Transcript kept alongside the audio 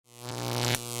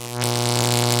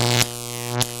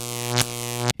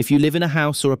If you live in a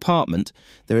house or apartment,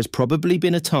 there has probably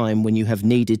been a time when you have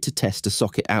needed to test a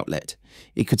socket outlet.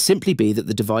 It could simply be that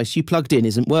the device you plugged in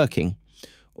isn't working,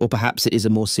 or perhaps it is a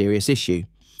more serious issue.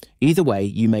 Either way,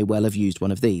 you may well have used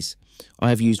one of these. I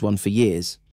have used one for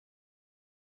years.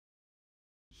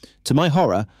 To my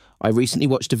horror, I recently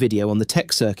watched a video on the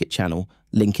Tech Circuit channel,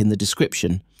 link in the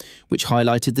description, which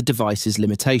highlighted the device's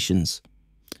limitations.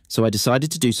 So I decided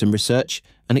to do some research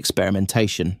and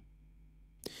experimentation.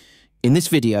 In this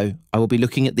video, I will be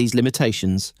looking at these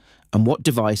limitations and what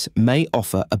device may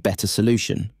offer a better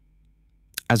solution.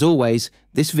 As always,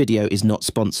 this video is not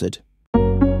sponsored. To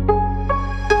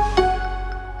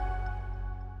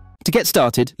get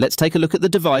started, let's take a look at the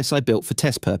device I built for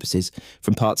test purposes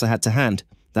from parts I had to hand.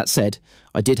 That said,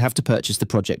 I did have to purchase the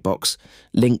project box,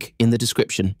 link in the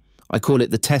description. I call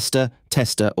it the Tester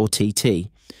or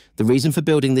TT. The reason for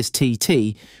building this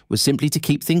TT was simply to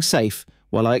keep things safe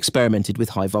while I experimented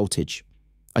with high voltage.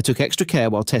 I took extra care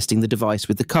while testing the device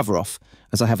with the cover off,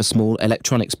 as I have a small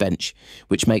electronics bench,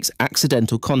 which makes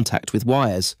accidental contact with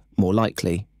wires more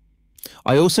likely.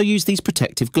 I also used these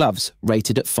protective gloves,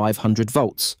 rated at 500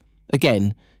 volts.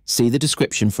 Again, see the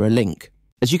description for a link.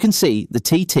 As you can see, the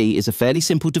TT is a fairly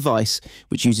simple device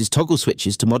which uses toggle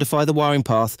switches to modify the wiring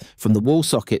path from the wall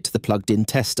socket to the plugged-in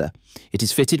tester. It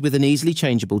is fitted with an easily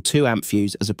changeable 2 amp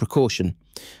fuse as a precaution.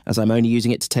 As I'm only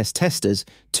using it to test testers,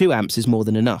 2 amps is more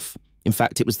than enough. In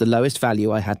fact, it was the lowest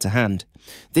value I had to hand.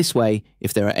 This way,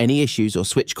 if there are any issues or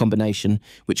switch combination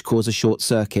which cause a short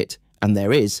circuit, and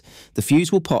there is, the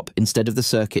fuse will pop instead of the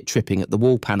circuit tripping at the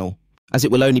wall panel. As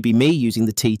it will only be me using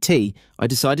the TT, I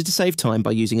decided to save time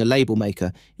by using a label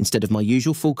maker instead of my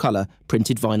usual full-colour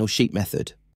printed vinyl sheet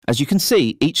method. As you can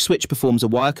see, each switch performs a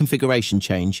wire configuration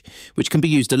change, which can be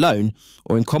used alone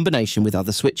or in combination with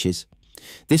other switches.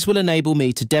 This will enable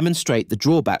me to demonstrate the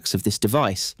drawbacks of this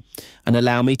device and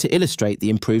allow me to illustrate the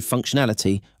improved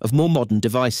functionality of more modern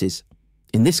devices.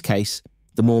 In this case,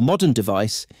 the more modern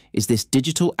device is this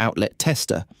digital outlet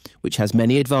tester, which has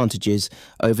many advantages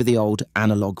over the old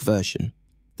analog version.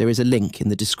 There is a link in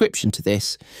the description to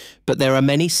this, but there are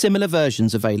many similar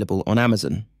versions available on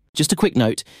Amazon. Just a quick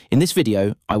note, in this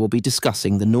video I will be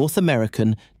discussing the North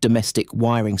American domestic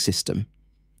wiring system.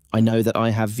 I know that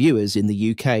I have viewers in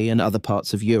the UK and other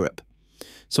parts of Europe,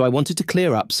 so I wanted to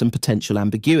clear up some potential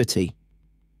ambiguity.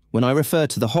 When I refer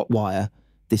to the hot wire,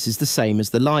 this is the same as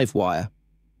the live wire.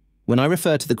 When I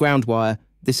refer to the ground wire,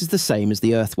 this is the same as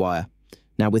the earth wire.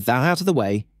 Now with that out of the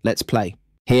way, let's play.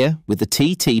 Here, with the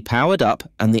TT powered up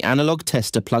and the analog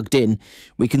tester plugged in,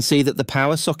 we can see that the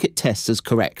power socket tests as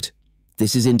correct.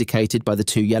 This is indicated by the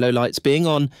 2 yellow lights being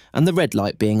on and the red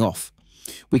light being off.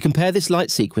 We compare this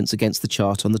light sequence against the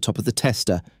chart on the top of the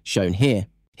tester, shown here.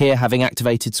 Here, having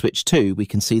activated switch 2, we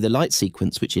can see the light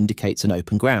sequence which indicates an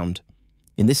open ground.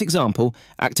 In this example,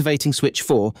 activating switch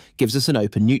 4 gives us an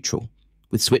open neutral.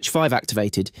 With switch 5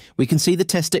 activated, we can see the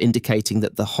tester indicating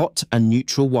that the hot and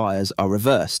neutral wires are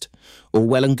reversed. All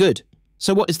well and good.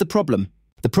 So what is the problem?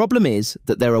 The problem is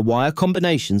that there are wire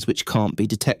combinations which can't be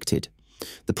detected.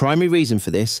 The primary reason for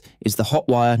this is the hot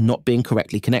wire not being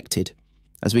correctly connected.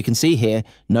 As we can see here,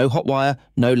 no hot wire,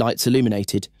 no lights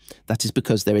illuminated. That is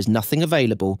because there is nothing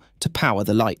available to power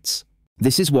the lights.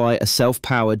 This is why a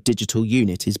self-powered digital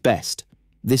unit is best.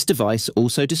 This device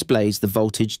also displays the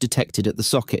voltage detected at the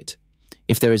socket.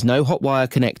 If there is no hot wire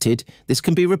connected, this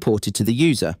can be reported to the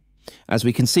user. As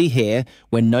we can see here,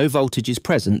 when no voltage is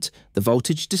present, the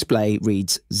voltage display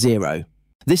reads 0.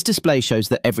 This display shows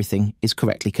that everything is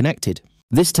correctly connected.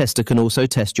 This tester can also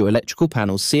test your electrical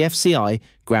panel's CFCI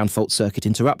ground fault circuit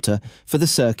interrupter for the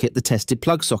circuit the tested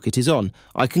plug socket is on.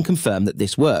 I can confirm that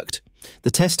this worked.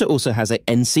 The tester also has a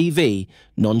NCV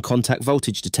non-contact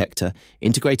voltage detector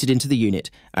integrated into the unit,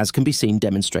 as can be seen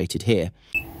demonstrated here.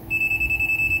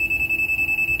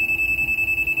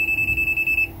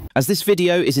 As this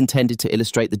video is intended to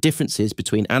illustrate the differences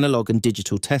between analog and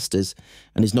digital testers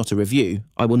and is not a review,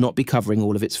 I will not be covering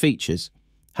all of its features.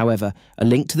 However, a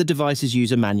link to the device's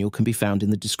user manual can be found in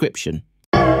the description.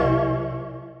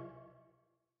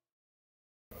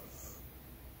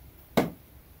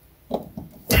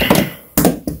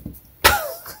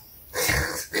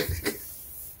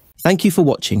 Thank you for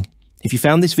watching. If you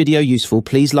found this video useful,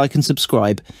 please like and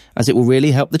subscribe, as it will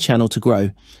really help the channel to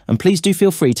grow. And please do feel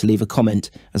free to leave a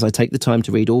comment, as I take the time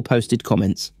to read all posted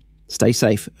comments. Stay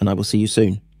safe, and I will see you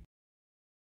soon.